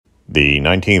The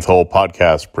 19th Hole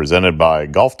podcast presented by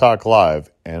Golf Talk Live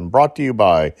and brought to you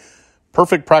by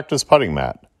Perfect Practice Putting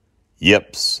Mat,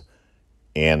 Yips,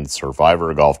 and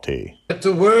Survivor Golf Tee. Let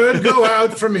the word go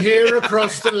out from here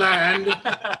across the land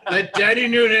that Danny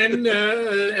Noonan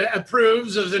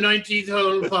approves of the 19th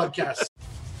Hole podcast.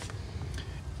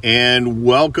 And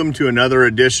welcome to another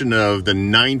edition of the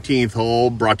 19th Hole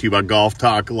brought to you by Golf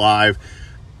Talk Live.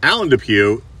 Alan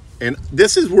Depew, and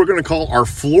this is we're going to call our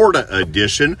Florida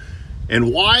edition.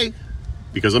 And why?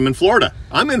 Because I'm in Florida.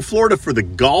 I'm in Florida for the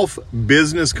Golf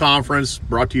Business Conference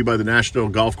brought to you by the National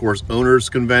Golf Course Owners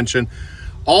Convention.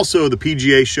 Also, the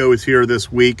PGA show is here this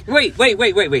week. Wait.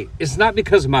 It's not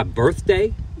because of my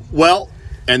birthday? Well,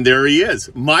 and there he is.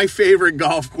 My favorite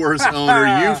golf course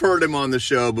owner. You've heard him on the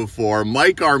show before.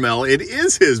 Mike Armel. It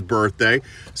is his birthday.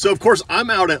 So, of course,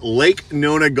 I'm out at Lake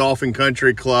Nona Golf and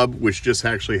Country Club, which just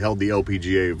actually held the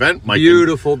LPGA event.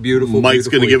 Beautiful. Mike's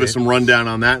going to give us some rundown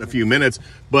on that in a few minutes.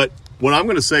 But what I'm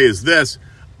going to say is this.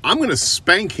 I'm going to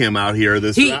spank him out here. I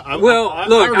already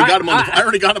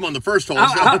got him on the first hole.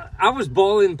 I was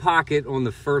ball in pocket on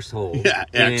the first hole. Yeah,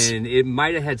 and it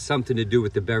might have had something to do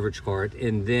with the beverage cart.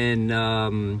 And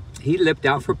then he lipped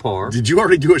out for par. Did you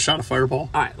already do a shot of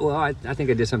Fireball? I think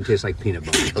I did something tastes like peanut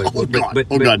butter.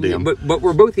 Goddamn. But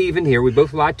we're both even here. We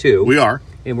both lie too. We are.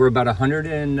 And we're about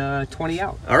 120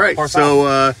 out. All right.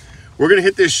 So we're going to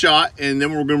hit this shot, and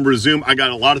then we're going to resume. I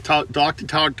got a lot of talk to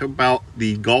talk about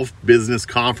the Golf Business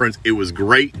Conference. It was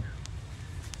great.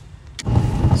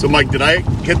 So, Mike, did I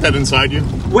hit that inside you?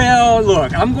 Well,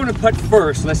 look, I'm going to putt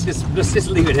first. Let's just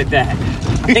leave it at that.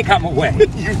 I think I'm away.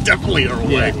 You definitely are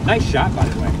away. Yeah, nice shot, by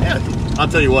the way. Yeah, I'll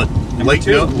tell you what. Number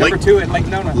two at Lake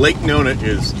Nona. Lake Nona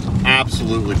is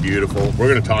absolutely beautiful. We're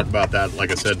going to talk about that,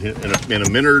 like I said, in a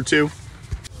minute or two.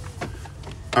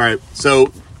 All right,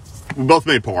 so we both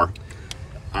made par.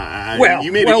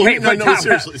 Seriously.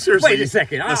 Wait a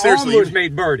second. I almost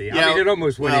made birdie. Yeah, it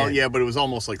almost went in. Yeah, but it was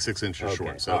almost like 6 inches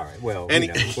short. So. All right. Well,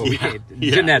 genetics.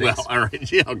 Well, all right.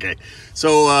 Yeah, okay.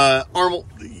 So, Armel,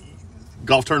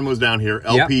 golf tournament was down here.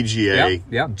 LPGA.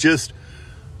 Yeah.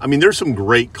 There's some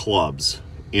great clubs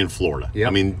in Florida.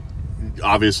 Yep.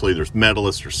 Obviously, there's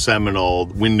Medalist, there's Seminole,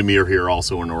 Windermere here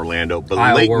also in Orlando. But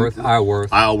Isleworth.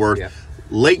 Yeah.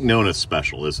 Lake Nona's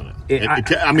special, isn't it?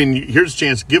 Here's a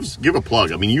chance. Give a plug.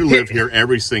 You live here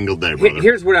every single day, brother.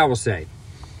 Here's what I will say.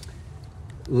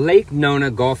 Lake Nona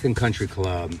Golf and Country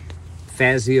Club,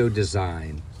 Fazio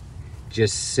Design,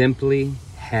 just simply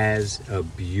has a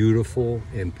beautiful,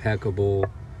 impeccable,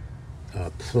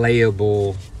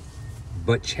 playable,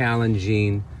 but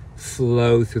challenging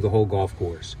flow through the whole golf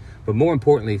course. But more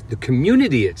importantly, the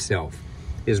community itself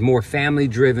is more family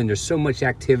driven. There's so much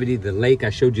activity. The lake, I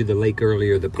showed you the lake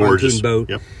earlier, the pontoon boat,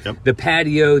 Yep. The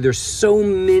patio. There's so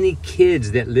many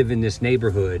kids that live in this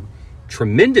neighborhood,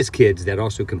 tremendous kids that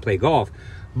also can play golf.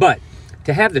 But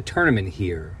to have the tournament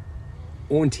here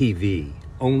on TV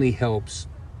only helps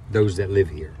those that live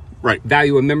here. Right.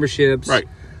 Value of memberships. Right.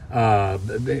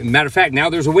 Matter of fact, now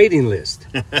there's a waiting list.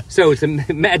 So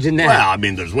imagine that. Well,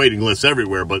 there's waiting lists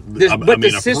everywhere, but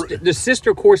the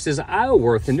sister course is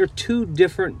Isleworth, and they're two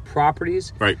different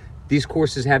properties. Right. These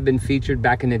courses have been featured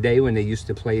back in the day when they used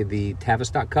to play the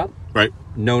Tavistock Cup. Right.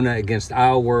 Nona against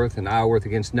Isleworth and Isleworth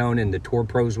against Nona, and the tour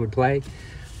pros would play.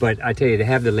 But I tell you, to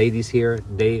have the ladies here,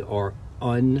 they are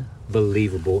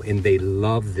unbelievable, and they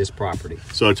love this property.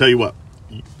 So I tell you what,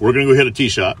 we're going to go hit a tee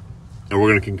shot. And we're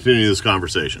going to continue this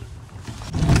conversation.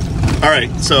 All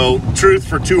right, so truth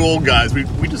for two old guys, we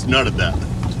just nutted that.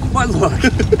 Well, look,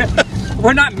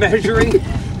 we're not measuring,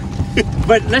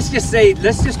 but let's just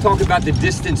talk about the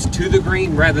distance to the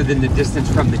green rather than the distance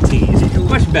from the tees.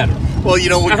 Much better. Well,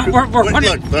 we're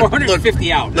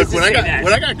 150 out. Look, when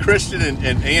I got Christian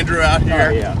and Andrew out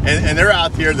here, and they're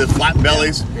out here, the flat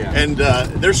bellies, and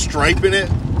they're striping it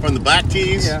from the back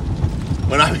tees. Yeah.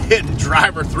 When I'm hitting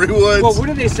driver 3 woods. Well, what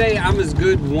do they say? I'm as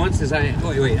good once as I...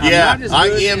 Wait. I'm not as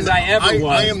good as I ever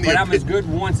was, but I'm as good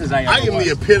once as I ever was. I am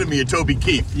the epitome of Toby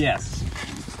Keith. Yes.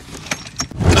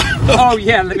 Oh,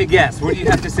 yeah, let me guess. What do you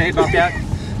have to say about that?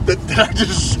 That I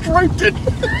just striped it.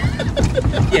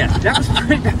 Yeah, that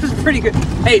was pretty good.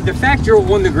 Hey, the fact you're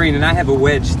on the green and I have a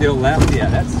wedge still left,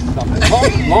 that's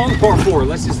something. Long par 4.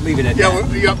 Let's just leave it at that.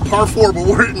 We got par 4, but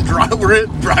we're hitting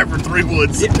driver 3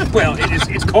 woods. Yeah, well,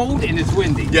 it's cold and it's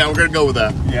windy. Yeah, we're gonna go with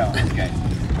that. Yeah. Okay.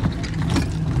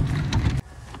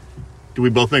 Do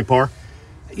we both make par?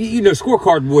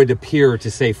 Scorecard would appear to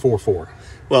say 4-4.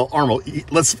 Well, Armel,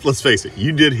 let's face it.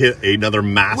 You did hit another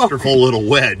masterful little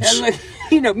wedge.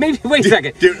 maybe wait a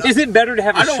second. Dude, is it better to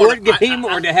have a don't short wanna- game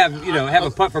or to have have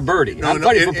a putt for birdie? No, I'm no,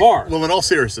 putting for par. well, in all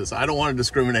seriousness, I don't want to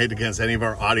discriminate against any of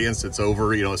our audience that's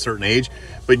over, a certain age.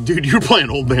 But dude, you're playing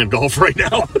old man golf right now.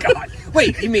 Oh God!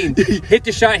 Wait, you mean hit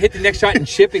the shot, hit the next shot, and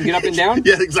chip and get up and down?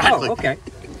 Yeah, exactly. Oh, okay.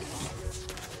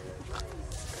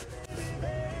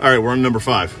 All right, we're on number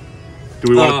 5.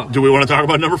 Do we want to talk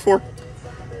about number 4?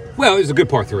 Well, it was a good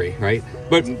par 3, right?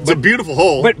 It's a beautiful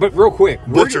hole. But real quick,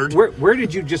 Butchered. Where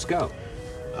did you just go?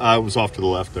 I was off to the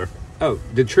left there. Oh,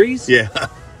 the trees? Yeah,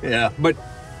 yeah, But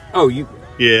you.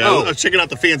 yeah. Oh. I was checking out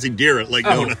the fancy deer at Lake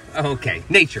Oh, Nona. okay.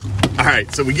 Nature. All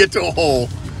right, so we get to a hole,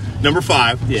 number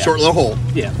 5, Yeah. short little hole.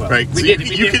 Yeah. Well, Right. we So did-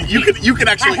 you can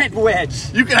actually. I had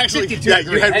wedge. You can actually, 52 yeah,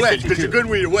 degree. you had I had wedge because 52. you're good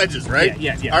with your wedges, right?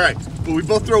 Yeah. All right, but we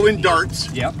both throw in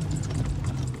darts. Yep.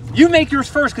 You make yours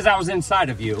first because I was inside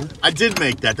of you. I did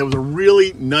make that. That was a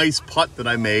really nice putt that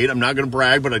I made. I'm not going to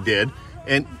brag, but I did.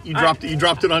 And you dropped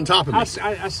it on top of me.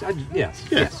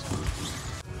 Yes.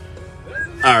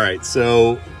 All right,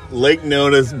 so Lake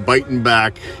Nona's biting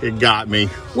back. It got me.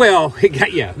 Well, it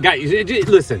got you.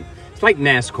 Listen, it's like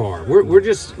NASCAR. We're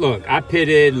just look. I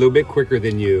pitted a little bit quicker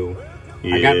than you.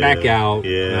 I got back out.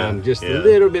 Yeah, I'm just yeah. a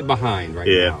little bit behind right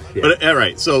Yeah. now. Yeah. But all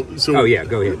right, so. Oh, yeah,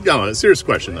 go ahead. No, a serious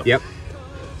question though. Yep.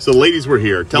 So, ladies, we're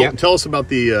here. Yep. Tell us about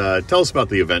the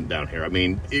event down here. I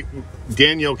mean,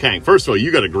 Danielle Kang. First of all,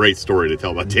 you got a great story to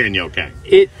tell about Danielle Kang.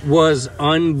 It was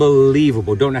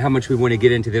unbelievable. Don't know how much we want to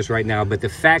get into this right now, but the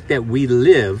fact that we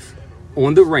live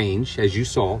on the range, as you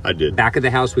saw. I did. Back of the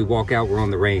house, we walk out, we're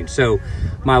on the range. So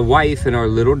my wife and our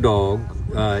little dog,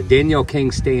 Danielle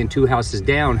King, staying 2 houses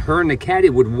down, her and the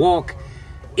caddy would walk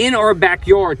in our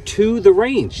backyard to the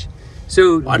range.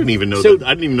 So I didn't even know so, that. I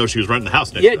didn't even know she was renting the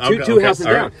house next. Yeah, two houses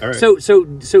all down. right, all right. So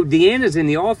Deanna's in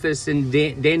the office, and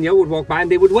Danielle would walk by,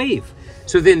 and they would wave.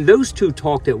 So then those two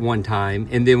talked at one time,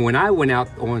 and then when I went out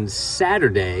on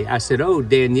Saturday, I said, "Oh,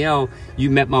 Danielle, you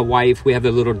met my wife. We have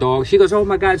a little dog." She goes, "Oh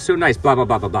my God, it's so nice." Blah blah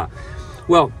blah blah blah.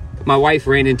 Well, my wife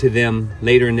ran into them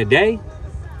later in the day.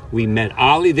 We met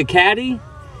Ollie the caddy.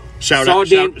 Shout out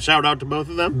to both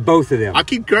of them. Both of them. I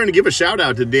keep trying to give a shout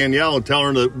out to Danielle and tell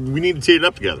her that we need to tee it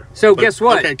up together. So But, guess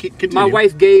what? Okay, continue. My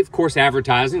wife gave, of course,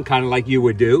 advertising, kind of like you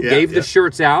would do. Yeah, gave yeah. the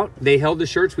shirts out. They held the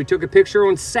shirts. We took a picture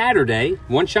on Saturday,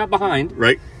 one shot behind.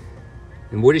 Right.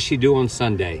 And what does she do on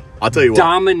Sunday? I'll tell you what.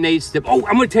 Dominates the. Oh,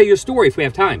 I'm going to tell you a story if we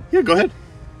have time. Yeah, go ahead.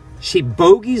 She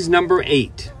bogeys number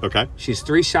 8. Okay. She's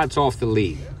 3 shots off the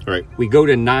lead. All right. We go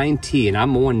to 9T, and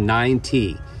I'm on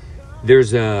 9T.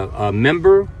 There's a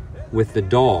member with the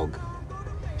dog.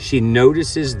 She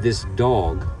notices this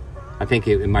dog. I think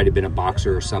it might have been a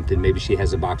boxer or something. Maybe she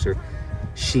has a boxer.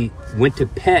 She went to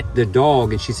pet the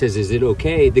dog, and she says, "Is it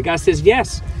okay?" The guy says,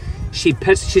 "Yes." She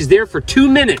pets. She's there for 2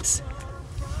 minutes.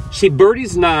 She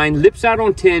birdies 9, lips out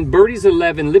on 10, birdies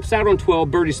 11, lips out on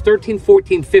 12, birdies 13,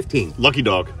 14, 15. Lucky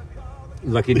dog.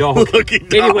 Lucky dog. Lucky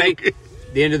dog. Anyway,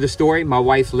 the end of the story, my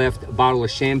wife left a bottle of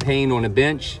champagne on a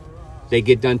bench. They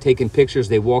get done taking pictures.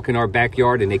 They walk in our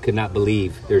backyard, and they could not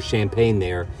believe there's champagne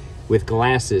there with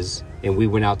glasses. And we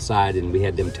went outside, and we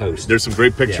had them toast. There's some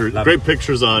great pictures. Yeah, Great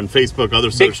pictures on Facebook, other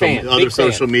Big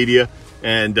social fan. media.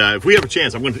 And if we have a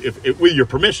chance, I'm going to, if with your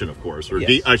permission, of course, or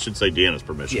Yes. I should say Deanna's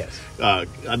permission. Yes.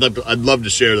 I'd love to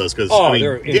share those because Oh,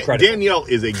 they're incredible. Danielle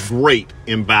is a great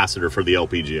ambassador for the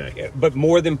LPGA. But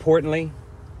more than importantly,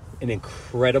 an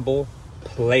incredible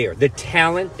player. The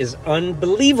talent is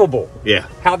unbelievable. Yeah.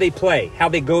 How they play, how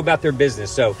they go about their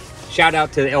business. So shout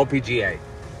out to the LPGA.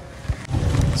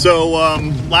 So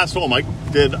last hole, Mike,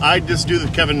 did I just do the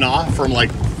Kevin Na from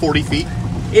like 40 feet?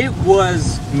 It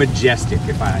was majestic,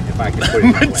 if I can put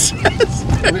it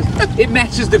that way. It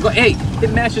matches the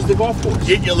it matches the golf course.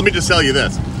 Let me just tell you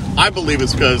this. I believe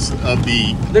it's because of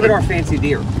the. Look at our fancy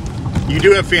deer. You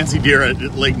do have fancy deer at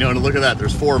Lake Nona. Look at that.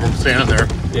 There's 4 of them standing there.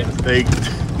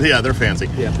 Yeah. They're fancy.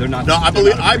 Yeah, they're not. No, I they're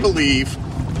believe. not I afraid.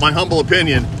 believe. My humble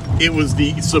opinion. It was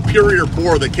the superior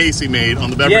pour that Casey made on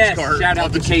the beverage Yes, cart. shout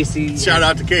out to Casey. Shout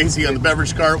out to Casey on the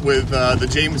beverage cart with the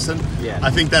Jameson. Yeah.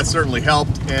 I think that certainly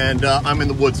helped. And I'm in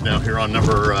the woods now here on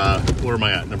number. Where am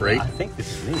I at? Number 8. I think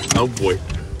this is me. Oh boy.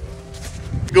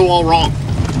 Go all wrong.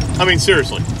 I mean,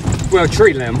 seriously. Well,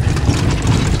 tree limb.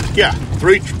 Yeah,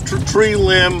 tree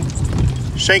limb,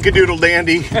 shankadoodle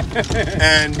dandy,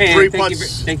 and 3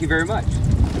 putts. Thank you very much.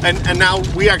 And now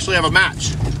we actually have a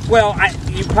match. Well,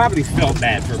 you probably felt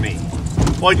bad for me.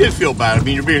 Well, I did feel bad. I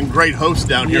mean, you're being a great host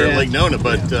down here at Yeah. Lake Nona,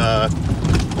 but I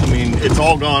mean, it's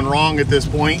all gone wrong at this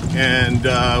point, and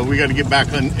we got to get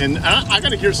back on. And I got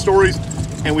to hear stories,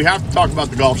 and we have to talk about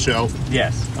the golf show.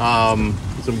 Yes. Some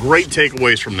great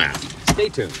takeaways from that. Stay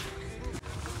tuned.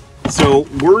 So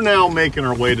we're now making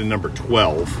our way to number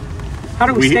 12. How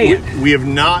do we stand? We have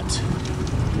not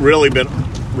really been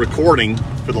recording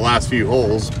for the last few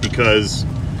holes because,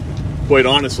 quite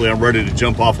honestly, I'm ready to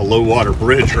jump off a low water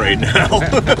bridge right now.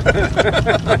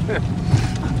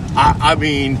 I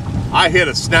mean, I hit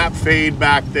a snap fade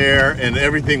back there and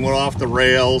everything went off the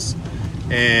rails,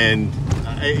 and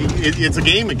it's a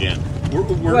game again.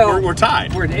 We're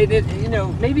tied.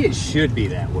 Maybe it should be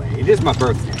that way. It is my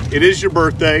birthday. It is your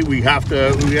birthday. We have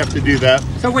to do that.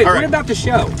 So wait, All what right. about the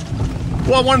show?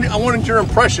 Well, I wanted your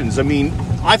impressions. I mean,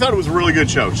 I thought it was a really good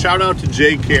show. Shout out to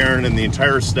Jay Karen and the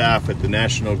entire staff at the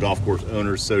National Golf Course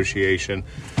Owners Association.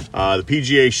 The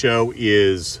PGA show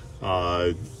is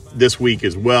this week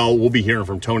as well. We'll be hearing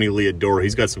from Tony Leodora.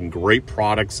 He's got some great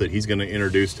products that he's going to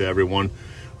introduce to everyone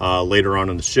later on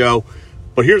in the show.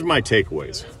 But here's my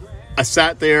takeaways. I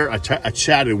sat there, I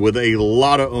chatted with a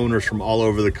lot of owners from all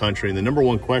over the country, and the number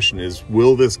one question is,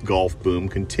 will this golf boom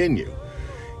continue?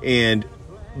 And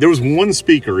there was one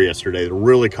speaker yesterday that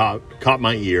really caught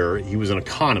my ear. He was an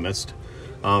economist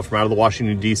from out of the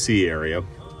Washington, D.C. area.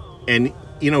 And,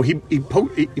 he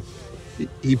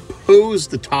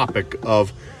posed the topic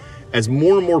of, as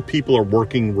more and more people are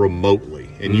working remotely,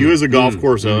 and you as a golf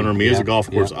course owner, me as a golf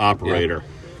course operator,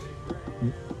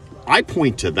 I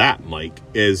point to that, Mike,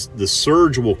 as the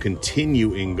surge will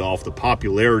continue in golf. The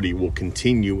popularity will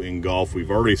continue in golf.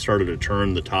 We've already started to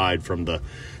turn the tide from the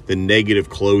negative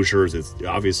closures. It's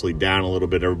obviously down a little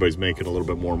bit. Everybody's making a little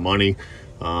bit more money.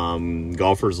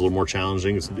 Golfers a little more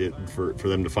challenging for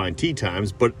them to find tee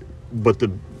times. But for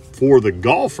the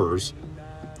golfers,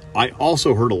 I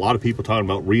also heard a lot of people talking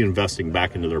about reinvesting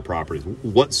back into their properties.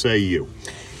 What say you?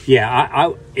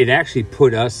 Yeah, it actually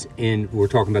put us in, we're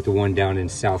talking about the one down in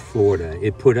South Florida,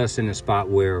 it put us in a spot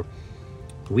where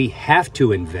we have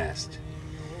to invest,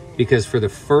 because for the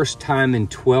first time in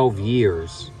 12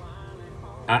 years,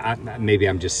 maybe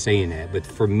I'm just saying that, but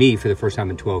for me, for the first time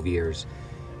in 12 years,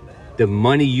 the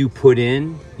money you put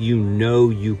in,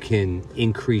 you can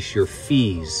increase your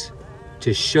fees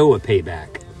to show a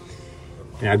payback.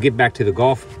 And I'll get back to the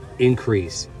golf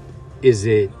increase. Is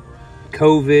it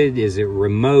COVID? Is it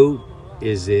remote?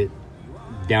 Is it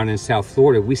down in South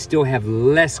Florida? We still have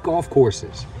less golf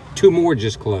courses. 2 more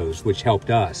just closed, which helped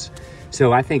us.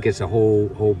 So I think it's a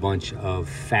whole bunch of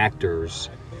factors.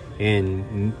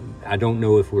 And I don't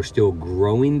know if we're still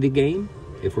growing the game.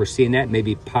 If we're seeing that,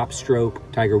 maybe Pop Stroke,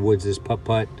 Tiger Woods'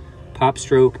 putt-putt, Pop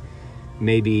Stroke,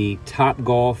 maybe Top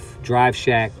Golf, Drive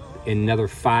Shack. In another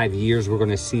 5 years, we're going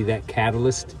to see that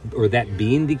catalyst, or that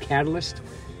being the catalyst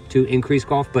to increase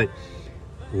golf. But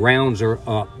rounds are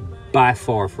up by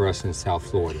far for us in South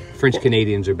Florida. French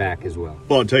Canadians are back as well.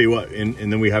 Well, I'll tell you what, and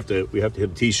then we have to hit a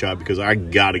tee shot, because I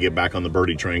got to get back on the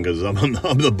birdie train, because I'm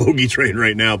on the bogey train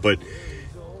right now. But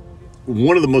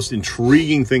one of the most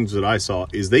intriguing things that I saw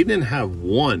is they didn't have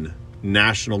one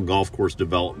National Golf Course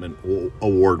Development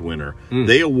Award winner.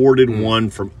 They awarded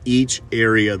one from each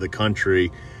area of the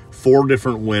country, 4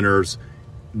 different winners.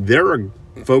 There are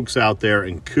folks out there,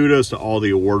 and kudos to all the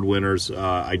award winners.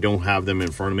 I don't have them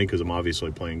in front of me because I'm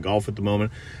obviously playing golf at the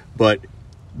moment, but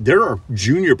there are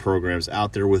junior programs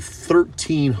out there with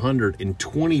 1,300 and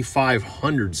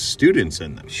 2,500 students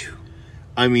in them.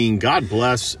 I mean, God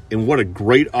bless, and what a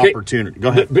great opportunity. Go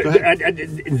ahead.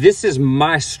 This is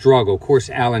my struggle. Of course,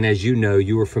 Alan, as you know,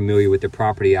 you were familiar with the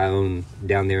property I own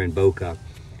down there in Boca.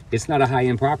 It's not a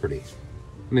high-end property.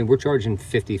 I mean, we're charging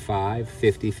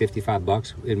 $55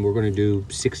 bucks, and we're going to do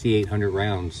 6,800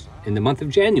 rounds in the month of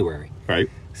January. Right.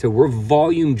 So we're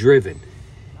volume driven.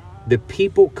 The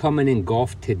people coming in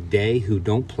golf today who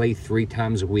don't play 3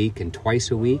 times a week and twice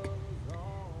a week,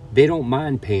 they don't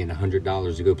mind paying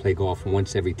 $100 to go play golf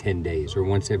once every 10 days or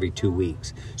once every 2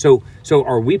 weeks. So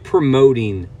are we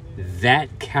promoting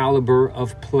that caliber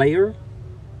of player?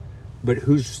 But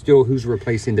who's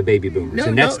replacing the baby boomers?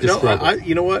 And that's the struggle.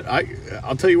 You know what?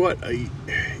 I'll tell you what.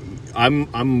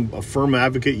 I'm a firm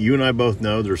advocate. You and I both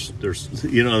know there's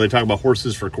they talk about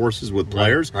horses for courses with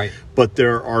players, right. But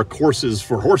there are courses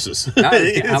for horses. I like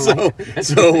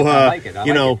it.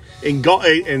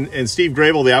 And Steve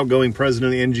Grable, the outgoing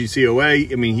president of the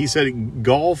NGCOA, I mean, he said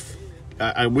golf.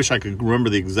 I wish I could remember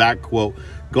the exact quote.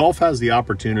 Golf has the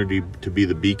opportunity to be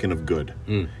the beacon of good.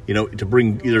 To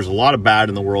bring. There's a lot of bad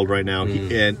in the world right now,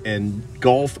 and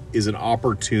golf is an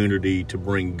opportunity to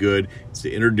bring good. It's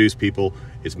to introduce people.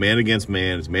 It's man against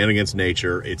man. It's man against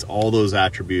nature. It's all those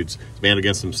attributes. It's man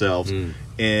against themselves.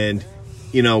 And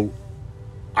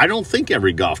I don't think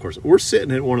every golf course. We're sitting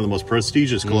at one of the most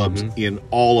prestigious clubs in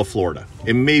all of Florida,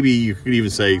 and maybe you could even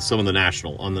say some of the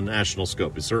national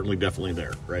scope is certainly definitely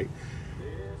there, right?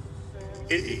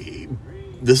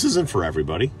 This isn't for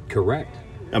everybody. Correct.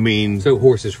 I mean, So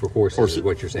horses for horses is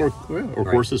what you're saying. or Right.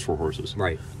 horses for horses.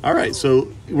 Right. All right, so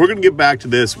we're going to get back to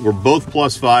this. We're both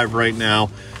 +5 right now.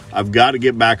 I've got to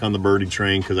get back on the birdie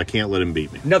train because I can't let him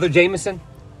beat me. Another Jameson?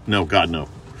 No, God, no.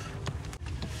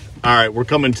 All right, we're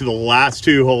coming to the last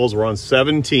 2 holes. We're on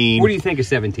 17. What do you think of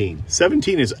 17?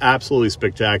 17 is absolutely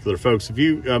spectacular, folks. If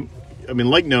you,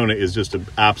 Lake Nona is just an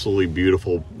absolutely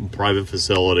beautiful private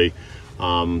facility.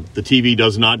 The TV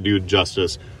does not do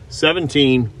justice.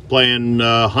 17 playing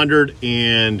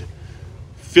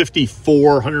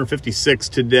 154, 156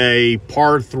 today,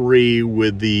 par 3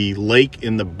 with the lake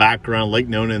in the background, Lake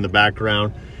Nona in the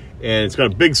background, and it's got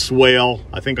a big swale.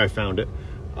 I think I found it.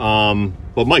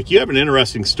 But Mike, you have an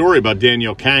interesting story about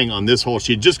Danielle Kang on this hole.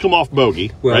 She had just come off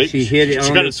bogey, Well, right? she hit it She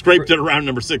on kind it of scraped it around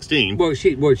number 16. Well,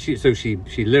 she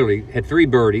literally had 3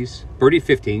 birdies. Birdie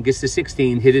 15, gets to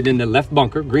 16, hit it in the left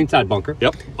bunker, greenside bunker.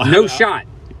 Yep. No shot.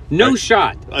 No Right.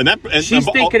 shot. And She's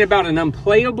thinking about an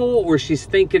unplayable, or she's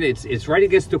thinking it's right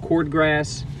against the cord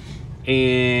grass,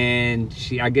 and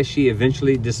I guess she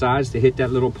eventually decides to hit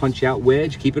that little punch out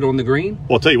wedge, keep it on the green.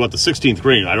 Well, I'll tell you what, the 16th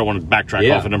green, I don't want to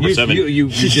backtrack off at number 7. You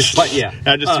just yeah.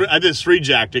 I just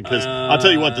 3-jacked it because I'll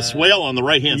tell you what, the swale on the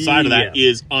right-hand side of that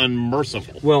is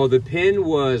unmerciful. Well, the pin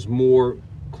was more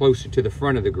closer to the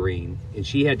front of the green, and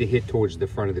she had to hit towards the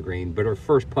front of the green, but her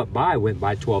first putt by went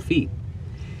by 12 feet.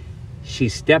 She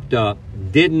stepped up,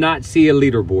 did not see a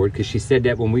leaderboard, because she said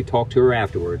that when we talked to her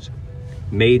afterwards,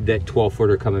 made that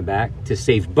 12-footer coming back to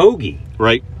save bogey.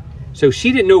 Right. So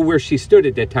she didn't know where she stood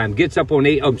at that time. Gets up on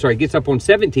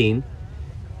 17,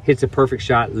 hits a perfect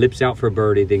shot, lips out for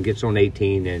birdie, then gets on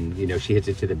 18, and she hits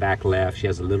it to the back left. She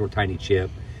has a little tiny chip,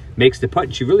 makes the putt,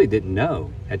 and she really didn't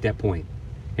know at that point.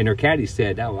 And her caddy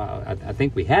said, "Oh, I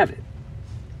think we have it."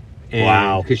 And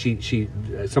Wow.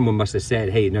 Because someone must have said,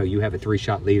 "Hey, no, you have a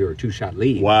 3-shot lead or a 2-shot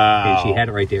lead." Wow. And she had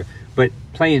it right there. But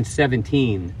playing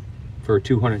 17 for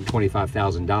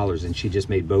 $225,000, and she just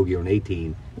made bogey on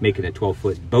 18, making a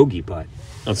 12-foot bogey putt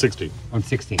On 16. on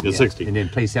 16. Yeah, 16. And then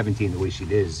play 17 the way she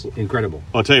did is incredible.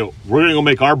 I'll tell you, we're going to go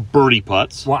make our birdie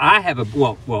putts. Well, I have a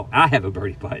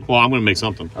birdie putt. Well, I'm going to make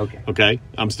something. Okay. Okay.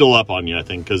 I'm still up on you, I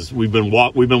think, because we've been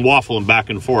waffling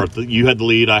back and forth. You had the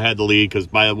lead, I had the lead. Because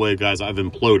by the way, guys, I've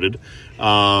imploded.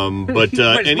 But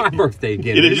it's my birthday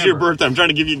again. It is your remember. birthday. I'm trying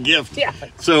to give you a gift. Yeah.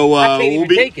 So I can't even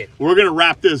take it. We're going to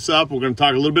wrap this up. We're going to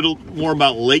talk a little bit more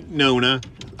about Lake Nona.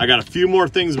 I got a few more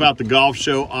things about the golf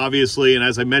show, obviously, and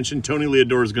as I mentioned, Tony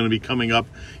Leodora is going to be coming up.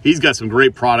 He's got some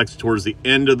great products towards the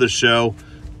end of the show.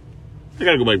 I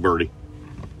got to go make birdie.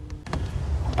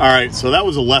 All right, so that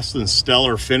was a less than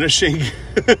stellar finishing.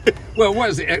 Well, what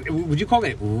is it? Would you call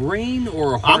that rain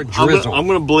or a hard drizzle? I'm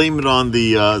going to blame it on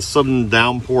the sudden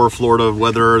downpour Florida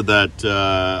weather that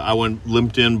I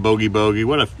limped in bogey.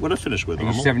 What I finished with?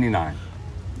 79.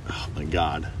 Oh my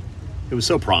God, it was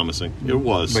so promising. It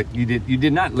was. But you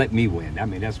did not let me win. I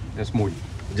mean, that's more.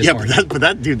 Yeah, but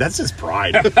that dude, that's his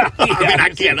pride. I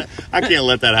can't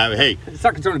let that happen. Hey,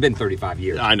 It's only been 35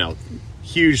 years. I know.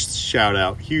 Huge shout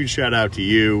out to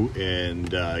you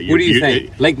and What do you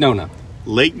think, Lake Nona?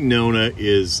 Lake Nona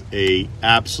is a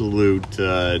absolute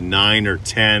 9 or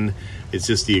 10. It's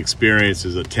just the experience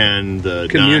is a 10. The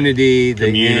Community, the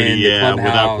community, inn, the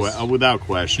clubhouse. without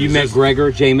question. You It's met just-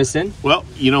 Gregor Jameson. Well,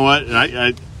 you know what?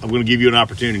 I'm going to give you an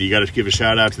opportunity. You got to give a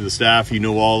shout out to the staff. You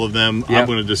know all of them. Yep. I'm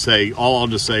going to just say, all I'll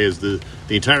just say is the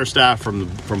entire staff from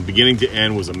beginning to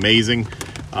end was amazing.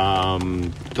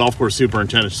 Golf course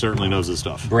superintendent certainly knows his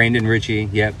stuff. Brandon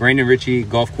Ritchie,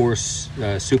 golf course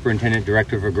superintendent,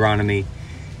 director of agronomy.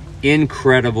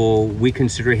 Incredible. We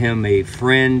consider him a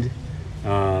friend.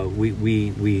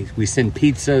 We send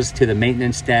pizzas to the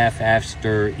maintenance staff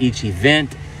after each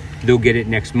event. They'll get it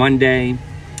next Monday.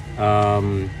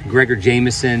 Gregor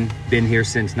Jameson, been here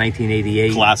since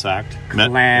 1988. Class act.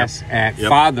 Class act.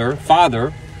 Yep.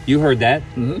 Father, you heard that?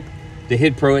 Mm-hmm. The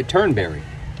head pro at Turnberry.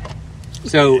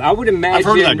 So I would imagine. I've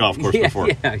heard of that golf course before.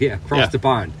 Yeah, across the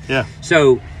pond. Yeah.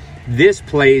 So this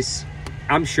place,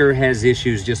 I'm sure, has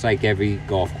issues just like every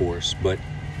golf course. But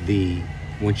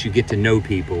once you get to know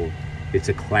people, it's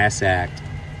a class act,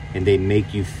 and they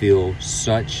make you feel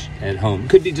such at home.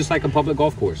 Could be just like a public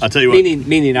golf course. I'll tell you what.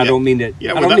 Meaning, I don't mean that.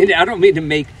 Yeah, I don't mean to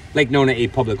make Lake Nona a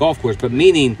public golf course, but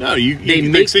meaning No, you they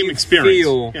make make same you experience.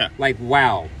 feel Yeah. like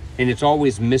wow, and it's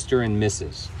always Mr. and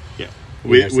Mrs. Yeah.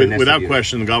 Yeah, so that's Without the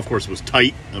question, the golf course was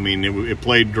tight. I mean, it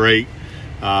played great.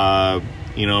 I'm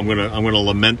gonna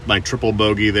lament my triple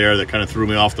bogey there that kind of threw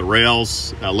me off the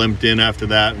rails. I limped in after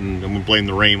that, and I'm gonna blame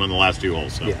the rain on the last 2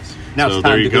 holes. So. Yes. Now So it's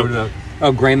there time you to go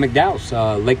to Graham McDowell's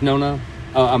Lake Nona,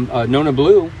 Nona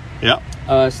Blue Yeah.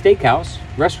 Steakhouse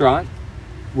restaurant,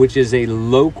 which is a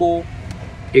local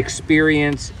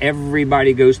experience.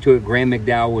 Everybody goes to it. Graham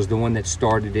McDowell was the one that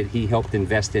started it. He helped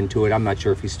invest into it. I'm not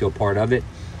sure if he's still part of it,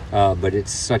 but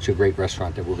it's such a great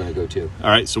restaurant that we're going to go to. All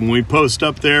right, so when we post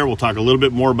up there, we'll talk a little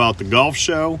bit more about the golf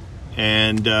show,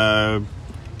 and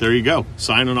there you go.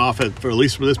 Signing off, at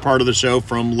least for this part of the show,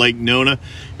 from Lake Nona.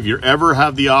 If you ever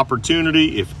have the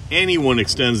opportunity, if anyone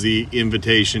extends the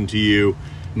invitation to you,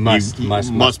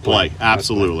 must play.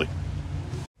 Absolutely.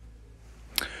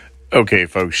 Okay,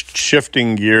 folks,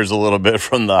 shifting gears a little bit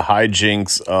from the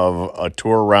hijinks of a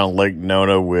tour around Lake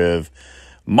Nona with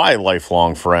my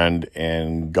lifelong friend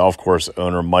and golf course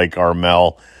owner, Mike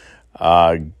Armel.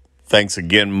 Thanks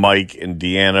again, Mike and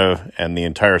Deanna and the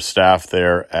entire staff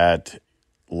there at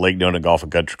Lake Nona Golf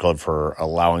and Country Club for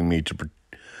allowing me to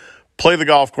play the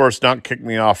golf course, not kick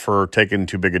me off for taking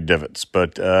too big of divots.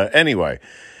 But anyway,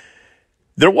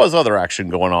 there was other action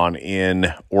going on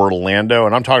in Orlando,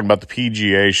 and I'm talking about the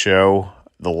PGA show,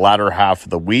 the latter half of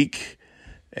the week.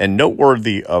 And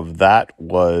noteworthy of that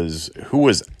was who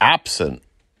was absent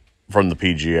from the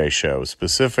PGA show,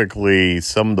 specifically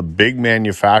some of the big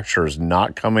manufacturers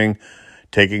not coming,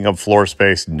 taking up floor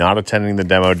space, not attending the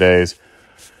demo days.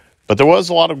 But there was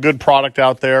a lot of good product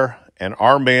out there, and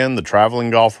our man, the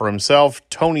traveling golfer himself,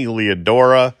 Tony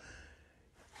Leodora,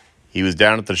 he was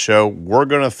down at the show. We're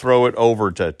going to throw it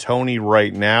over to Tony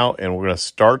right now, and we're going to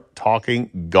start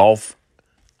talking golf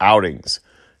outings.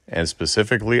 And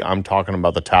specifically, I'm talking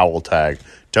about the towel tag.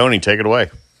 Tony, take it away.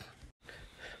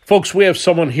 Folks, we have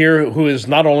someone here who is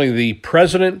not only the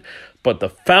president, but the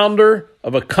founder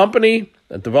of a company,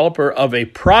 a developer of a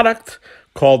product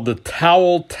called the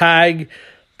Towel Tag,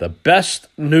 the best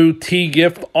new tee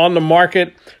gift on the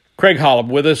market. Craig Holub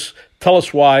with us. Tell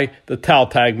us why the Towel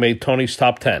Tag made Tony's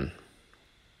top 10.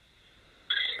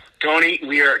 Tony,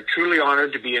 we are truly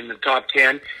honored to be in the top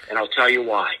 10, and I'll tell you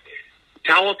why.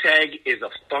 Towel Tag is a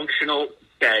functional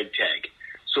bag tag,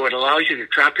 so it allows you to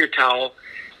trap your towel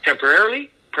temporarily,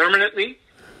 permanently,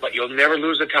 but you'll never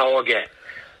lose a towel again.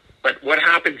 But what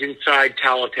happens inside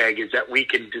Towel Tag is that we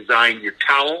can design your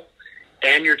towel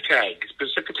and your tag.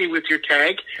 Specifically with your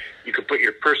tag, you can put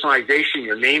your personalization,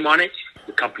 your name on it,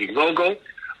 the company logo,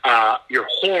 your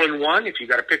hole-in-one. If you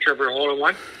got a picture of your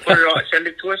hole-in-one, put it on, send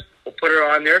it to us. We'll put it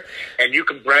on there, and you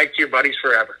can brag to your buddies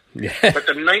forever. Yeah. But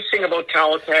the nice thing about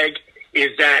Towel Tag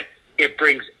is that it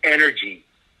brings energy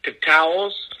to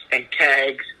towels and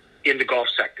tags in the golf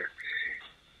sector.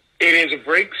 It is a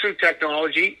breakthrough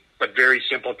technology, but very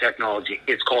simple technology.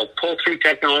 It's called pull-through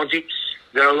technology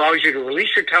that allows you to release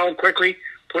your towel quickly,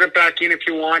 put it back in if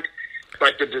you want,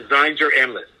 but the designs are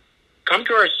endless. Come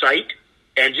to our site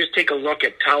and just take a look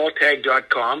at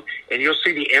toweltag.com, and you'll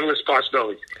see the endless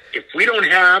possibilities. If we don't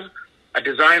have a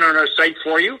design on our site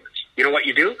for you, you know what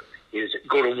you do is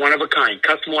go to one of a kind,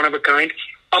 custom one of a kind,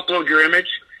 upload your image,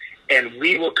 and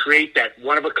we will create that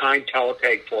one of a kind towel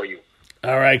tag for you.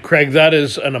 All right, Craig, that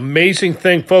is an amazing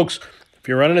thing, folks. If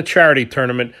you're running a charity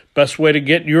tournament, best way to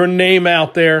get your name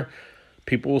out there,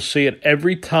 people will see it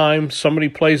every time somebody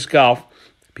plays golf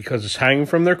because it's hanging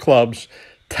from their clubs.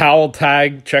 Towel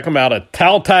Tag, check them out at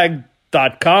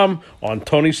toweltag.com on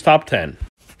Tony's Top 10.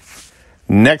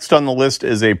 Next on the list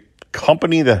is a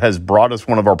company that has brought us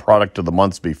one of our product of the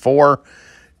months before.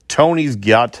 Tony's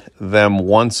got them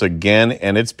once again,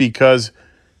 and it's because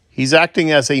he's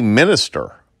acting as a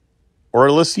minister, or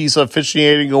at least he's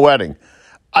officiating a wedding.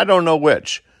 I don't know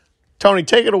which. Tony,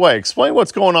 take it away. Explain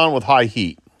what's going on with High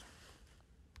Heat.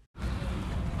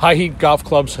 High Heat golf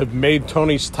clubs have made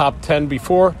Tony's Top 10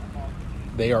 before.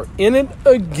 They are in it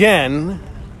again,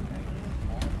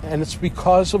 and it's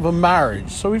because of a marriage.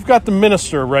 So we've got the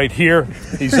minister right here.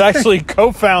 He's actually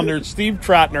co-founder, Steve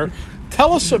Trotner.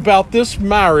 Tell us about this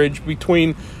marriage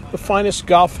between the finest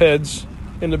golf heads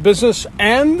in the business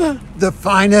and the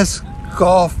finest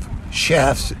golf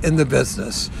shafts in the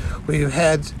business. We've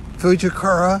had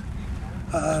Fujikura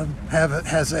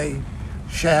has a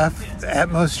shaft, the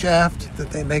Atmos shaft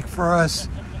that they make for us.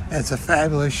 And it's a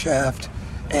fabulous shaft,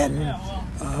 and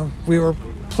we were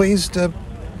pleased to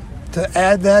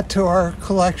add that to our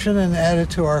collection and add it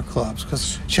to our clubs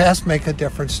because shafts make a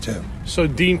difference too. So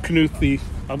Dean Knuth, the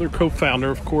other co-founder,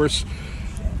 of course,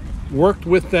 worked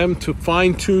with them to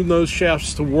fine-tune those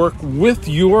shafts to work with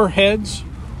your heads?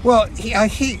 Well,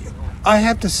 I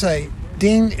have to say,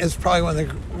 Dean is probably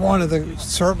one of the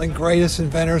certainly greatest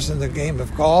inventors in the game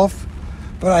of golf,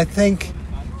 but I think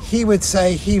he would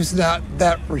say he's not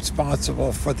that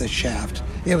responsible for the shaft.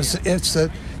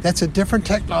 That's a different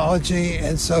technology,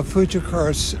 and so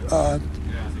Fujikura's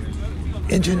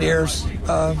engineers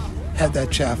had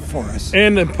that shaft for us.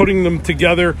 And then putting them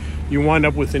together, you wind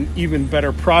up with an even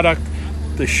better product.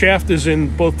 the shaft is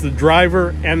in both the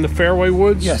driver and the fairway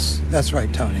woods? Yes, that's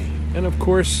right, Tony. And of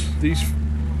course, these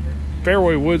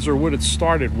fairway woods are what it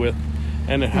started with,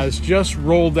 and it has just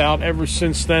rolled out ever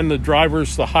since then. The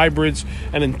drivers, the hybrids,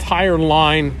 an entire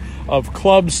line of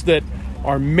clubs that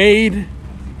are made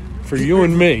for you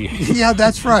and me. Yeah,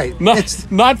 that's right.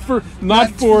 Not for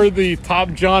the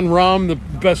top John Rahm, the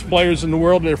best players in the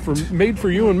world. They're made for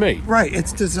you and me. Right.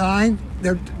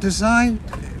 They're designed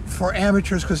for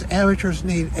amateurs because amateurs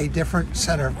need a different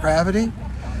center of gravity.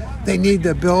 They need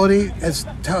the ability, as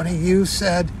Tony, you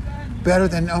said, better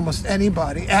than almost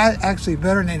anybody, actually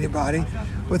better than anybody,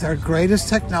 with our greatest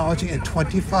technology in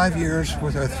 25 years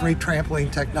with our 3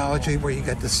 trampoline technology where you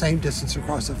get the same distance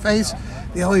across the face.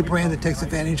 The only brand that takes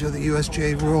advantage of the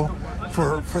USGA rule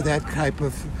for that type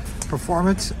of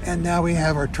performance. And now we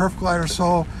have our Turf Glider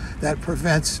sole that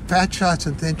prevents fat shots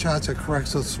and thin shots and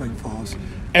corrects those swing falls.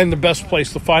 And the best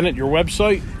place to find it, your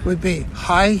website? Would be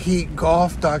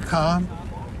highheatgolf.com.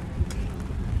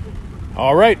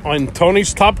 All right, on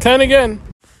Tony's Top 10 again.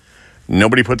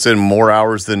 Nobody puts in more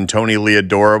hours than Tony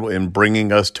Leodora in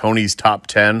bringing us Tony's Top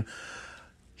 10.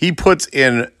 He puts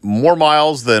in more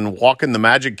miles than walking the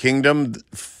Magic Kingdom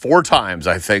 4 times,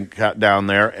 I think, down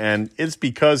there. And it's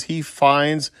because he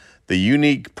finds the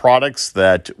unique products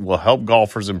that will help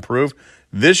golfers improve.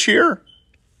 This year,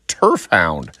 Turf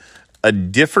Hound, a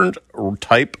different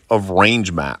type of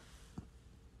range mat.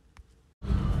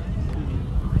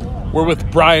 We're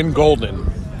with Brian Golden,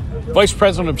 Vice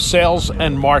President of Sales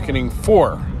and Marketing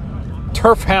for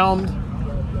Turf Hound,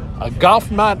 a golf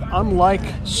mat unlike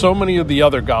so many of the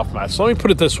other golf mats. Let me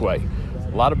put it this way.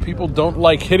 A lot of people don't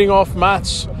like hitting off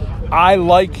mats. I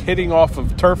like hitting off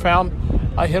of Turf Hound.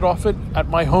 I hit off it at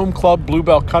my home club,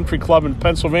 Bluebell Country Club in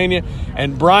Pennsylvania.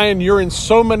 And Brian, you're in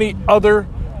so many other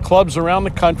clubs around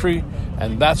the country,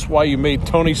 and that's why you made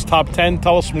Tony's Top 10.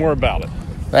 Tell us more about it.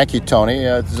 Thank you, Tony.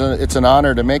 It's an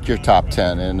honor to make your top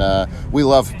 10, and we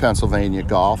love Pennsylvania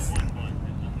golf.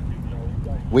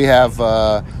 We have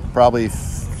probably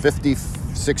 50,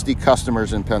 60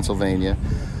 customers in Pennsylvania.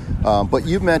 But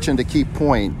you mentioned a key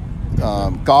point.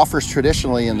 Golfers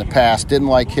traditionally in the past didn't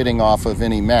like hitting off of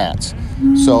any mats.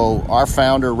 So our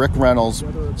founder, Rick Reynolds,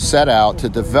 set out to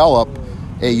develop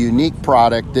a unique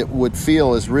product that would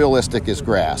feel as realistic as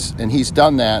grass. And he's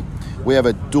done that. We have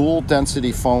a dual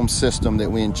density foam system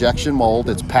that we injection mold.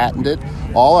 It's patented.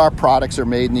 All our products are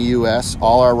made in the U.S.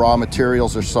 All our raw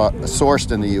materials are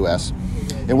sourced in the U.S.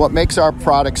 And what makes our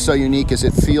product so unique is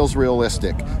it feels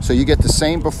realistic. So you get the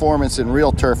same performance in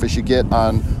real turf as you get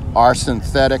on our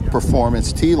synthetic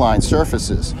performance T-line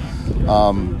surfaces.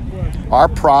 Our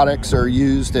products are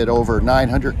used at over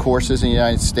 900 courses in the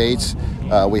United States.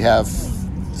 We have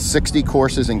 60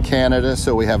 courses in Canada,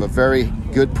 so we have a very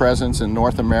good presence in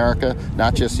North America,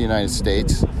 not just the United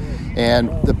States.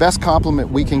 And the best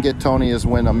compliment we can get, Tony, is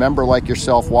when a member like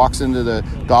yourself walks into the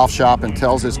golf shop and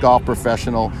tells his golf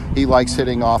professional he likes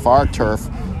hitting off our turf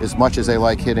as much as they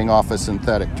like hitting off a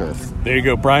synthetic turf. There you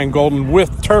go, Brian Golden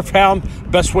with Turf Hound.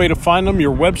 Best way to find them,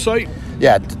 your website?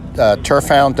 Yeah,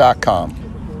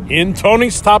 turfhound.com. In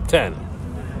Tony's Top 10.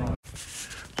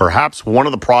 Perhaps one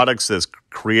of the products that's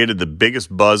created the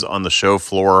biggest buzz on the show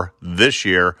floor this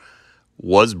year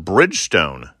was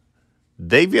Bridgestone.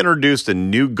 They've introduced a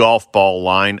new golf ball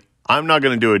line. I'm not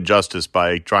going to do it justice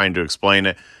by trying to explain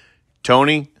it.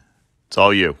 Tony, it's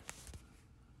all you.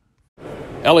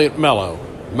 Elliot Mello,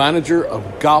 Manager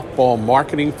of Golf Ball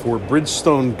Marketing for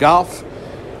Bridgestone Golf.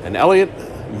 And Elliot,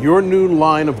 your new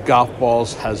line of golf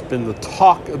balls has been the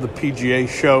talk of the PGA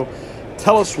show.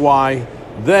 Tell us why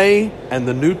they and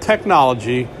the new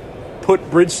technology put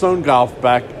Bridgestone Golf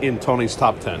back in Tony's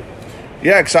Top 10.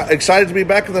 Yeah, excited to be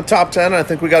back in the top 10. I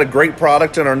think we got a great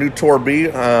product in our new Tour B,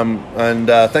 and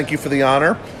thank you for the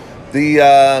honor.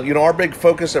 Our big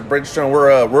focus at Bridgestone,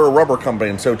 we're a rubber company,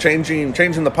 and so changing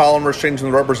the polymers, changing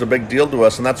the rubber is a big deal to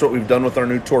us, and that's what we've done with our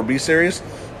new Tour B series.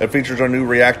 It features our new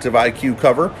Reactive IQ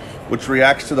cover, which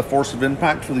reacts to the force of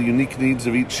impact for the unique needs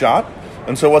of each shot.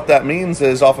 And so what that means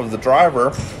is off of the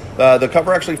driver, the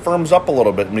cover actually firms up a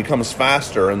little bit and becomes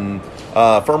faster and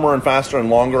firmer and faster and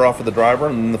longer off of the driver.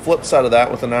 And the flip side of that,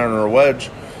 with an iron or a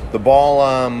wedge, the ball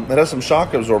it has some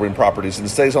shock absorbing properties and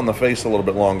stays on the face a little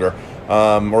bit longer,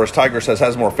 or as Tiger says,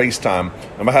 has more face time.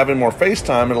 And by having more face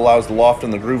time, it allows the loft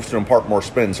and the grooves to impart more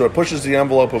spin. So it pushes the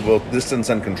envelope of both distance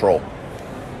and control.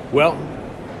 Well,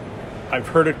 I've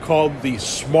heard it called the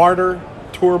smarter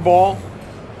tour ball.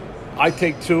 I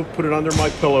take two, put it under my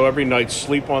pillow every night,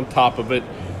 sleep on top of it.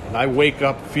 And I wake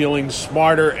up feeling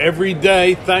smarter every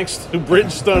day thanks to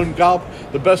Bridgestone Golf.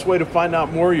 The best way to find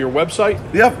out more, your website?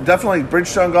 Yeah, definitely.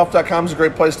 BridgestoneGolf.com is a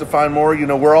great place to find more. You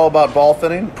know, we're all about ball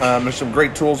fitting. There's some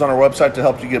great tools on our website to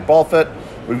help you get ball fit.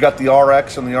 We've got the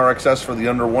RX and the RXS for the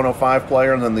under 105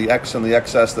 player, and then the X and the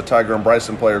XS, the Tiger and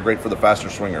Bryson player, great for the faster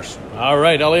swingers. All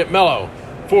right, Elliot Mello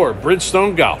for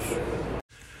Bridgestone Golf.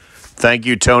 Thank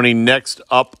you, Tony. Next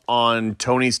up on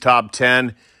Tony's Top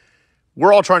 10,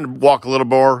 we're all trying to walk a little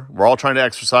more. We're all trying to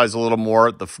exercise a little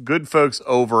more. The good folks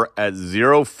over at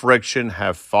Zero Friction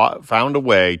have found a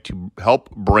way to help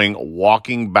bring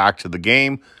walking back to the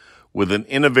game with an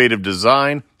innovative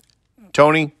design.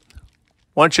 Tony,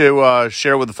 why don't you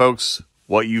share with the folks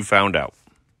what you found out?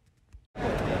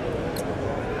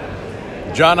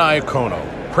 John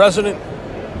Iacono, President,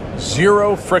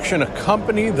 Zero Friction, a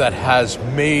company that has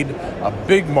made a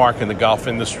big mark in the golf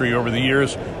industry over the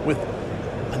years with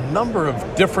a number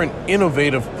of different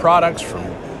innovative products, from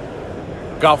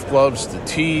golf gloves to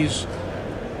tees.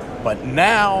 But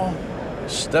now,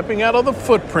 stepping out of the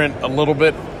footprint a little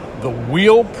bit, the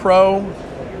Wheel Pro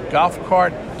golf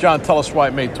cart. John, tell us why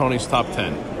it made Tony's Top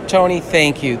 10. Tony,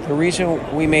 thank you. The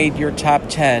reason we made your Top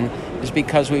 10 is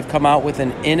because we've come out with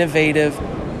an innovative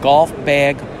golf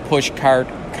bag push cart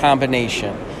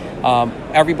combination.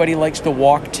 Everybody likes to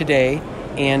walk today.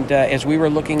 And as we were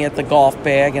looking at the golf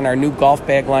bag and our new golf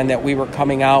bag line that we were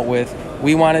coming out with,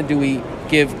 we wanted to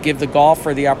give the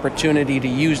golfer the opportunity to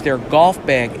use their golf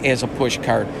bag as a push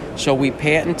cart. So we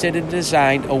patented and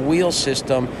designed a wheel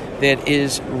system that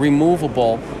is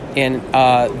removable, and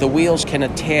the wheels can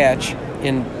attach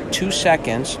in 2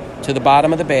 seconds to the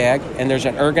bottom of the bag, and there's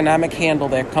an ergonomic handle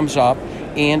that comes up,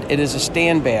 and it is a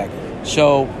stand bag.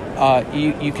 So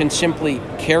you can simply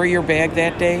carry your bag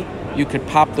that day. You could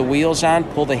pop the wheels on,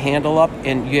 pull the handle up,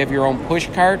 and you have your own push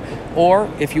cart.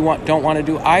 Or if you don't want to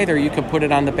do either, you could put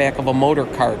it on the back of a motor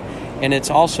cart. And it's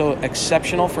also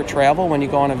exceptional for travel when you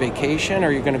go on a vacation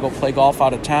or you're going to go play golf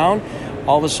out of town.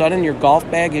 All of a sudden, your golf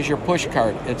bag is your push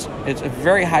cart. It's a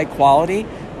very high quality.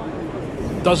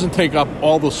 Doesn't take up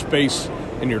all the space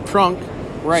in your trunk.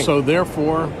 Right. So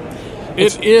therefore,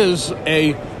 it is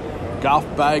a golf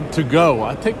bag to go.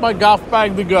 I take my golf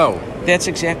bag to go. That's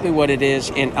exactly what it is,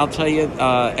 and I'll tell you,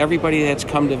 everybody that's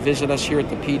come to visit us here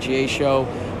at the PGA show,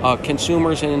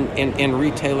 consumers and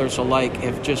retailers alike,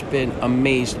 have just been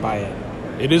amazed by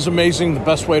it. It is amazing. The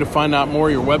best way to find out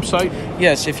more, your website?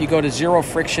 Yes, if you go to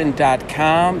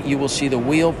zerofriction.com, you will see the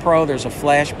Wheel Pro. There's a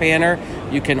flash banner.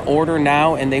 You can order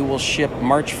now, and they will ship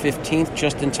March 15th,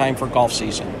 just in time for golf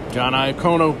season. John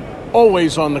Iacono,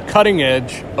 always on the cutting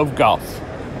edge of golf.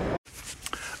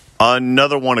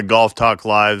 Another one of Golf Talk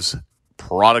Live's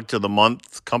product of the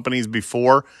month companies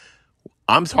before.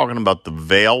 I'm talking about the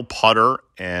Vail putter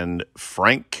and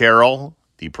Frank Carroll,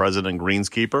 the president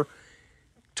greenskeeper.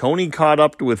 Tony caught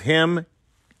up with him.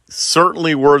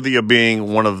 Certainly worthy of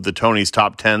being one of the Tony's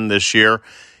Top 10 this year.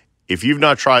 If you've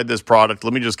not tried this product,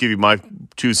 let me just give you my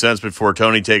 2 cents before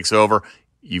Tony takes over.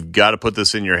 You've got to put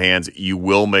this in your hands. You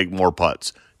will make more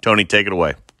putts. Tony, take it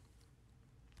away.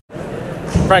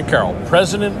 Frank Carroll,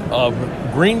 president of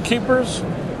Greenkeepers,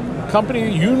 a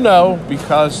company you know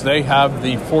because they have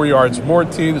the 4 yards more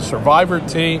tee, the Survivor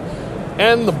tee,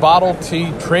 and the bottle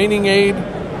tee training aid.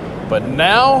 But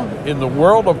now, in the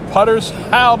world of putters,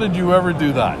 how did you ever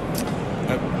do that?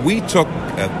 We took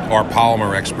our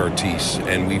polymer expertise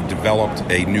and we've developed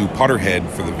a new putter head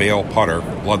for the Vail putter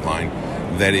bloodline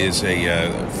that is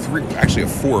a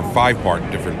 4 or 5 part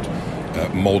different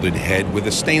molded head with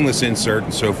a stainless insert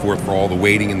and so forth for all the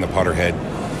weighting in the putter head.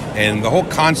 And the whole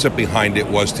concept behind it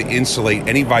was to insulate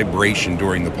any vibration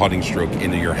during the putting stroke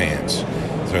into your hands.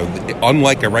 So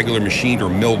unlike a regular machined or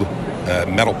milled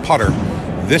metal putter,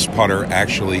 this putter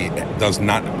actually does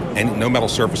not, and no metal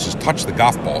surfaces touch the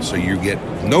golf ball, so you get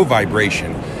no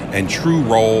vibration and true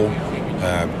roll.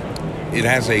 It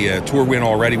has a tour win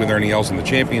already with Ernie Els in the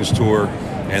Champions Tour,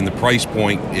 and the price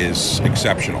point is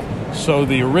exceptional. So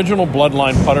the original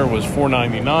Bloodline putter was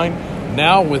 $4.99.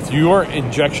 Now with your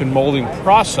injection molding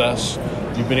process,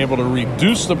 you've been able to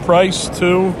reduce the price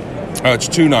to... it's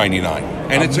 $2.99.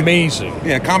 And it's amazing.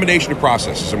 A combination of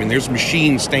processes. I mean, there's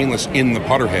machined stainless in the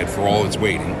putter head for all its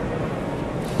weighting.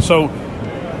 So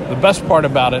the best part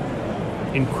about it,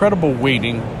 incredible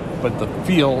weighting, but the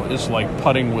feel is like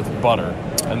putting with butter.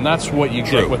 And that's what you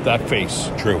get with that face.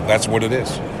 True. That's what it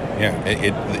is.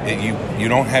 Yeah, you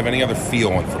don't have any other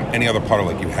feel from any other putter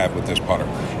like you have with this putter.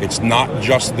 It's not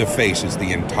just the face, it's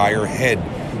the entire head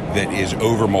that is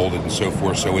overmolded and so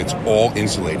forth, so it's all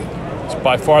insulated. It's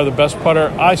by far the best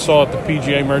putter I saw at the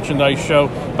PGA Merchandise Show.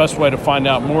 Best way to find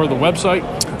out more, the website?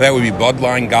 That would be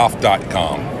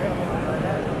bloodlinegolf.com.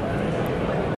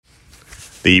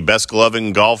 The best glove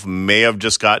in golf may have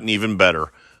just gotten even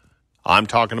better. I'm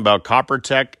talking about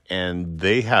CopperTech, and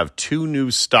they have 2 new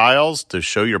styles to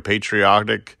show your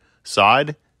patriotic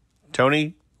side.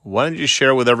 Tony, why don't you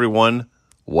share with everyone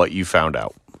what you found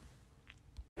out?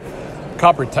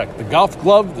 CopperTech, the golf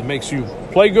glove that makes you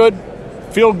play good,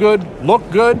 feel good, look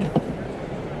good.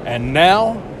 And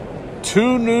now,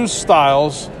 2 new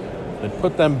styles that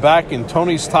put them back in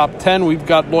Tony's top 10. We've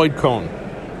got Lloyd Cohn,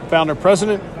 founder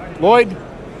president. Lloyd,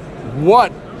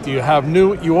 what do you have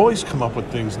new? You always come up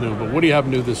with things new, but what do you have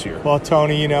new this year? Well,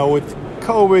 Tony, with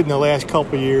COVID in the last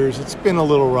couple of years, it's been a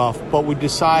little rough, but we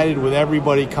decided with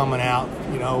everybody coming out,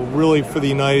 really for the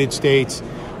United States,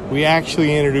 we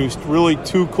actually introduced really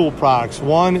 2 cool products.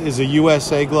 One is a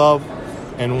USA glove,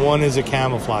 and one is a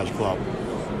camouflage glove.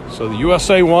 So the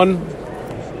USA one,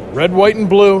 red, white, and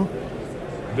blue,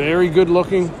 very good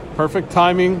looking, perfect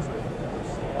timing.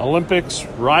 Olympics,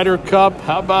 Ryder Cup,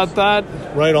 how about that?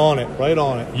 Right on it.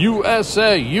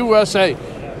 USA.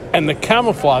 And the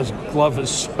camouflage glove is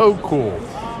so cool.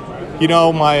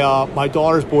 My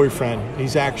daughter's boyfriend,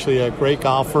 he's actually a great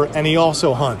golfer, and he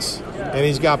also hunts, and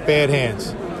he's got bad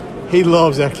hands. He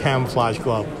loves that camouflage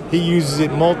glove. He uses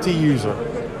it multi-user.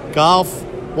 Golf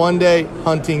one day,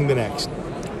 hunting the next.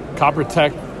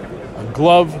 CopperTech, a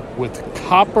glove with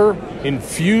copper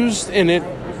infused in it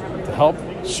to help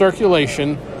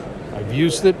circulation. I've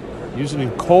used it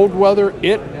in cold weather.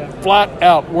 It flat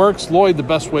out works. Lloyd, the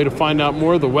best way to find out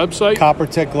more, the website?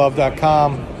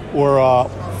 CopperTechGlove.com, or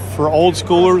for old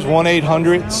schoolers,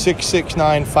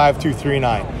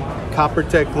 1-800-669-5239.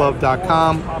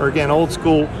 CopperTechGlove.com, or again, old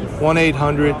school,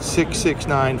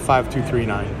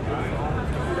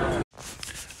 1-800-669-5239.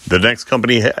 The next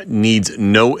company needs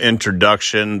no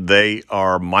introduction. They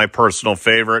are my personal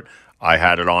favorite. I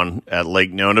had it on at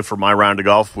Lake Nona for my round of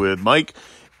golf with Mike,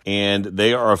 and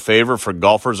they are a favorite for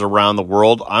golfers around the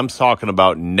world. I'm talking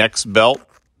about Next Belt,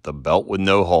 the belt with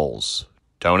no holes.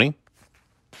 Tony?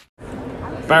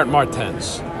 Barrett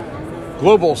Martens,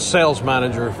 Global Sales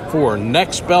Manager for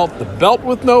Next Belt, the belt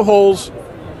with no holes,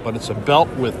 but it's a belt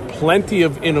with plenty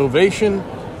of innovation.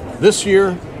 This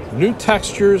year, new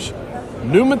textures,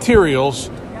 new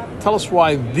materials. Tell us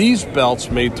why these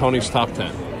belts made Tony's top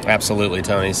 10. Absolutely,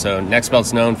 Tony. So Next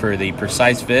Belt's known for the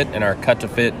precise fit and our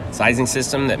cut-to-fit sizing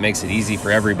system that makes it easy for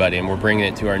everybody, and we're bringing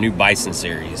it to our new Bison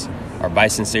Series. Our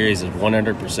Bison Series is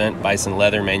 100% bison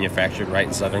leather manufactured right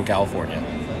in Southern California.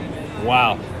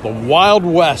 Wow. The Wild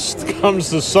West comes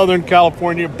to Southern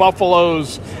California,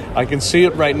 buffaloes. I can see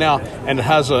it right now, and it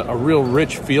has a real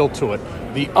rich feel to it.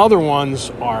 The other ones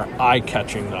are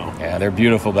eye-catching, though. Yeah, they're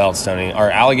beautiful belts, Tony.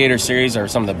 Our Alligator Series are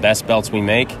some of the best belts we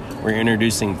make. We're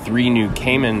introducing 3 new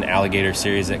Cayman Alligator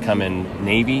Series that come in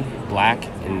navy, black,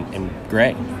 and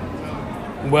gray.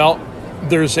 Well,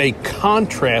 there's a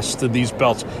contrast to these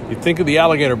belts. You think of the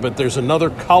Alligator, but there's another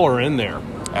color in there.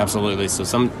 Absolutely. So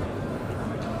some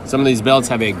of these belts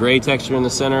have a gray texture in the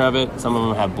center of it. Some of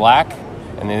them have black,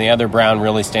 and then the other brown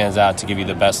really stands out to give you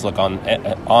the best look on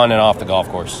and off the golf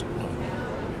course.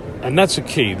 And that's the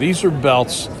key. These are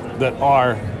belts that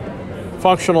are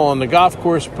functional on the golf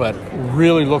course, but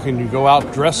really looking to go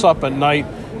out, dress up at night.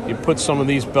 You put some of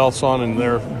these belts on, and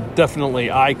they're definitely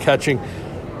eye-catching.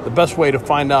 The best way to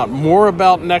find out more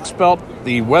about Next Belt,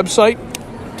 the website?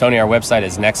 Tony, our website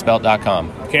is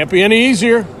nextbelt.com. Can't be any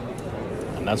easier,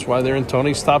 and that's why they're in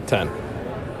Tony's top 10.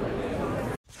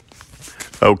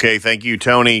 Okay, thank you,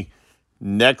 Tony.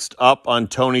 Next up on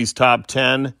Tony's top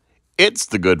 10, it's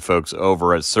the good folks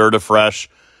over at CertaFresh.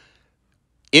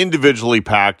 Individually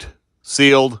packed,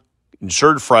 sealed,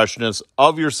 ensured freshness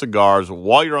of your cigars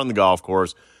while you're on the golf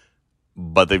course,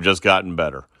 but they've just gotten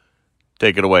better.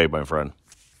 Take it away, my friend.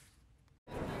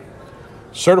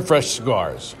 CertaFresh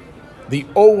cigars. The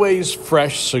always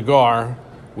fresh cigar.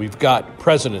 We've got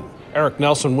President Eric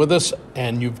Nelson with us,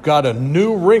 and you've got a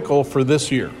new wrinkle for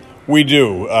this year. We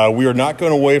do. We are not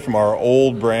going away from our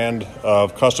old brand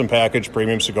of custom packaged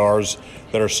premium cigars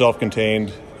that are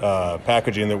self-contained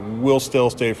packaging that will still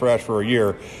stay fresh for a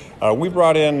year. We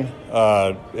brought in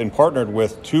and partnered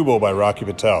with Tubo by Rocky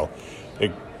Patel.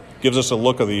 It gives us a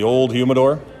look of the old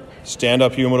humidor,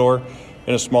 stand-up humidor,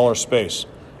 in a smaller space.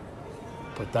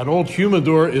 But that old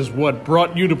humidor is what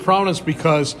brought you to prominence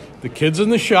because the kids in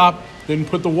the shop didn't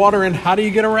put the water in. How do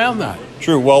you get around that?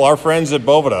 True. Well, our friends at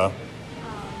Boveda,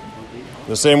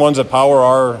 the same ones that power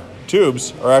our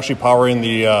tubes, are actually powering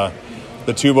the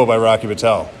Tubo by Rocky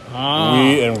Patel.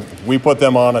 We put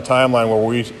them on a timeline where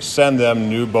we send them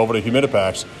new Boveda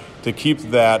Humidipacks to keep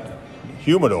that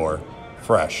humidor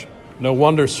fresh. No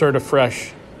wonder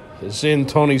CertaFresh is in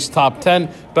Tony's top 10.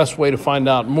 Best way to find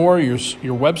out more,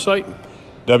 your website?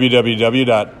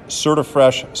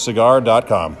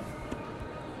 www.certifreshcigar.com.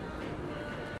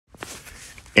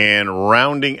 And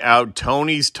rounding out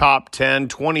Tony's Top 10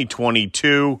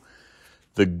 2022,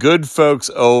 the good folks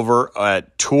over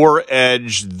at Tour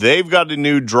Edge. They've got a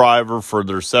new driver for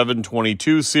their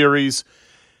 722 series.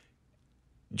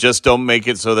 Just don't make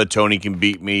it so that Tony can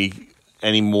beat me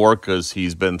anymore, because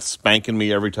he's been spanking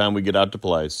me every time we get out to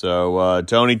play. So,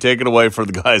 Tony, take it away for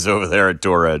the guys over there at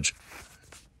Tour Edge.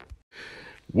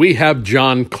 We have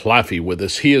John Claffey with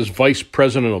us. He is Vice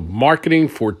President of Marketing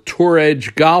for Tour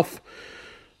Edge Golf,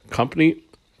 company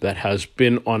that has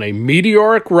been on a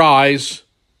meteoric rise.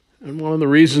 And one of the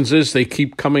reasons is they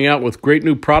keep coming out with great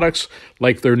new products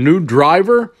like their new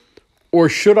driver, or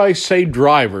should I say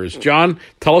drivers. John,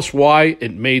 tell us why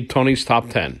it made Tony's Top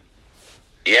 10.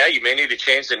 Yeah, you may need to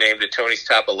change the name to Tony's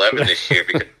Top 11 this year,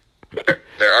 because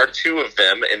there are two of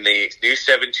them in the new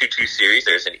 722 series.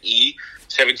 There's an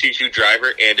E722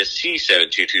 driver and a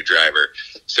C722 driver.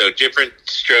 So different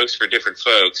strokes for different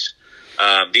folks.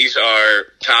 These are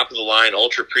top-of-the-line,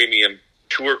 ultra-premium,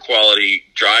 tour-quality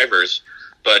drivers,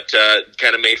 but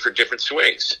kind of made for different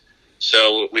swings.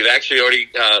 So we've actually already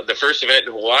the first event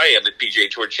in Hawaii of the PGA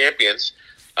Tour Champions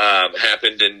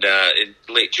happened in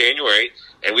late January,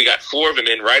 and we got 4 of them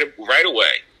in right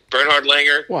away. Bernhard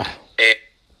Langer,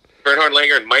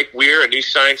 and Mike Weir, a new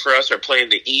sign for us, are playing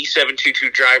the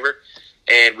E722 driver,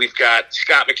 and we've got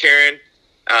Scott McCarron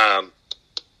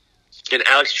and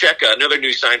Alex Cheka, another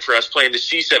new sign for us, playing the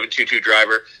C722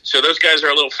 driver. So those guys are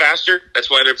a little faster.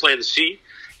 That's why they're playing the C.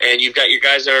 And you've got your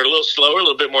guys that are a little slower, a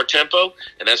little bit more tempo,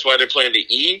 and that's why they're playing the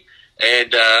E.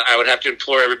 And I would have to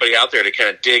implore everybody out there to kind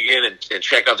of dig in and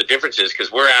check out the differences,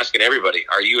 because we're asking everybody,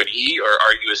 are you an E or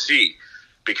are you a C?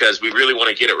 Because we really want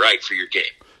to get it right for your game.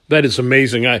 That is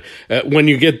amazing. When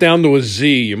you get down to a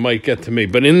Z, you might get to me.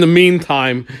 But in the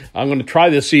meantime, I'm going to try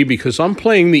this E, because I'm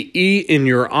playing the E in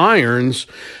your irons,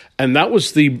 and that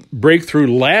was the breakthrough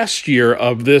last year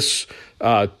of this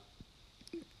 2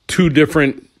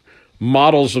 different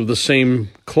models of the same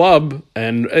club,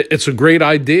 and it's a great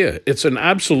idea. It's an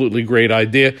absolutely great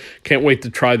idea. Can't wait to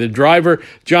try the driver.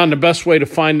 John, the best way to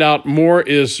find out more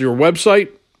is your website?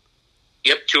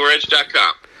 Yep,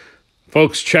 touredge.com.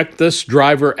 Folks, check this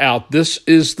driver out. This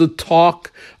is the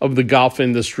talk of the golf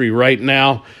industry right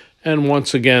now, and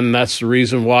once again, that's the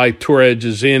reason why Tour Edge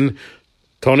is in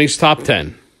Tony's Top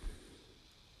 10.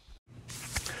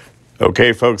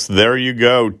 Okay, folks, there you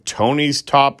go. Tony's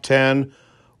Top 10.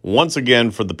 Once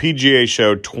again, for the PGA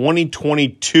Show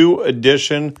 2022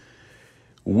 edition,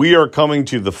 we are coming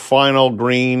to the final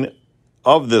green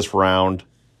of this round.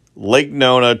 Lake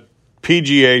Nona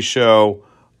PGA Show,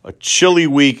 a chilly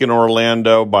week in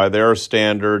Orlando by their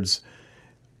standards.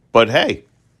 But hey,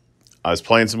 I was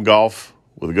playing some golf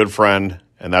with a good friend,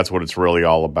 and that's what it's really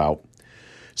all about.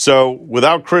 So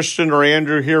without Christian or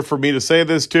Andrew here for me to say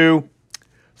this to,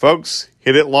 folks,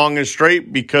 hit it long and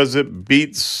straight, because it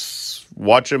beats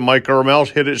watching Mike Armel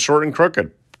hit it short and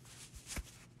crooked.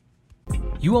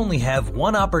 You only have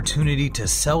one opportunity to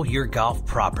sell your golf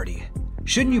property.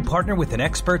 Shouldn't you partner with an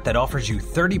expert that offers you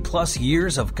 30-plus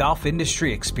years of golf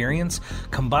industry experience,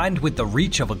 combined with the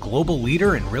reach of a global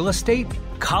leader in real estate?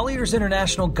 Colliers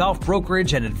International Golf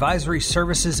Brokerage and Advisory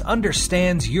Services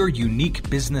understands your unique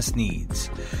business needs.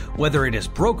 Whether it is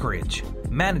brokerage,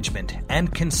 management,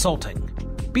 and consulting,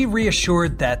 be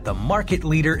reassured that the market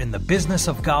leader in the business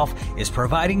of golf is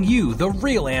providing you the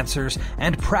real answers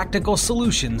and practical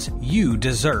solutions you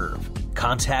deserve.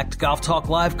 Contact Golf Talk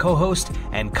Live co-host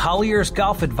and Colliers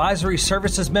Golf Advisory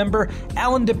Services member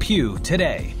Alan Depew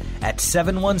today at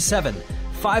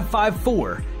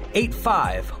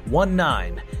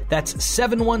 717-554-8519. That's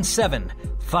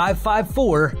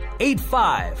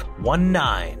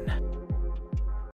 717-554-8519.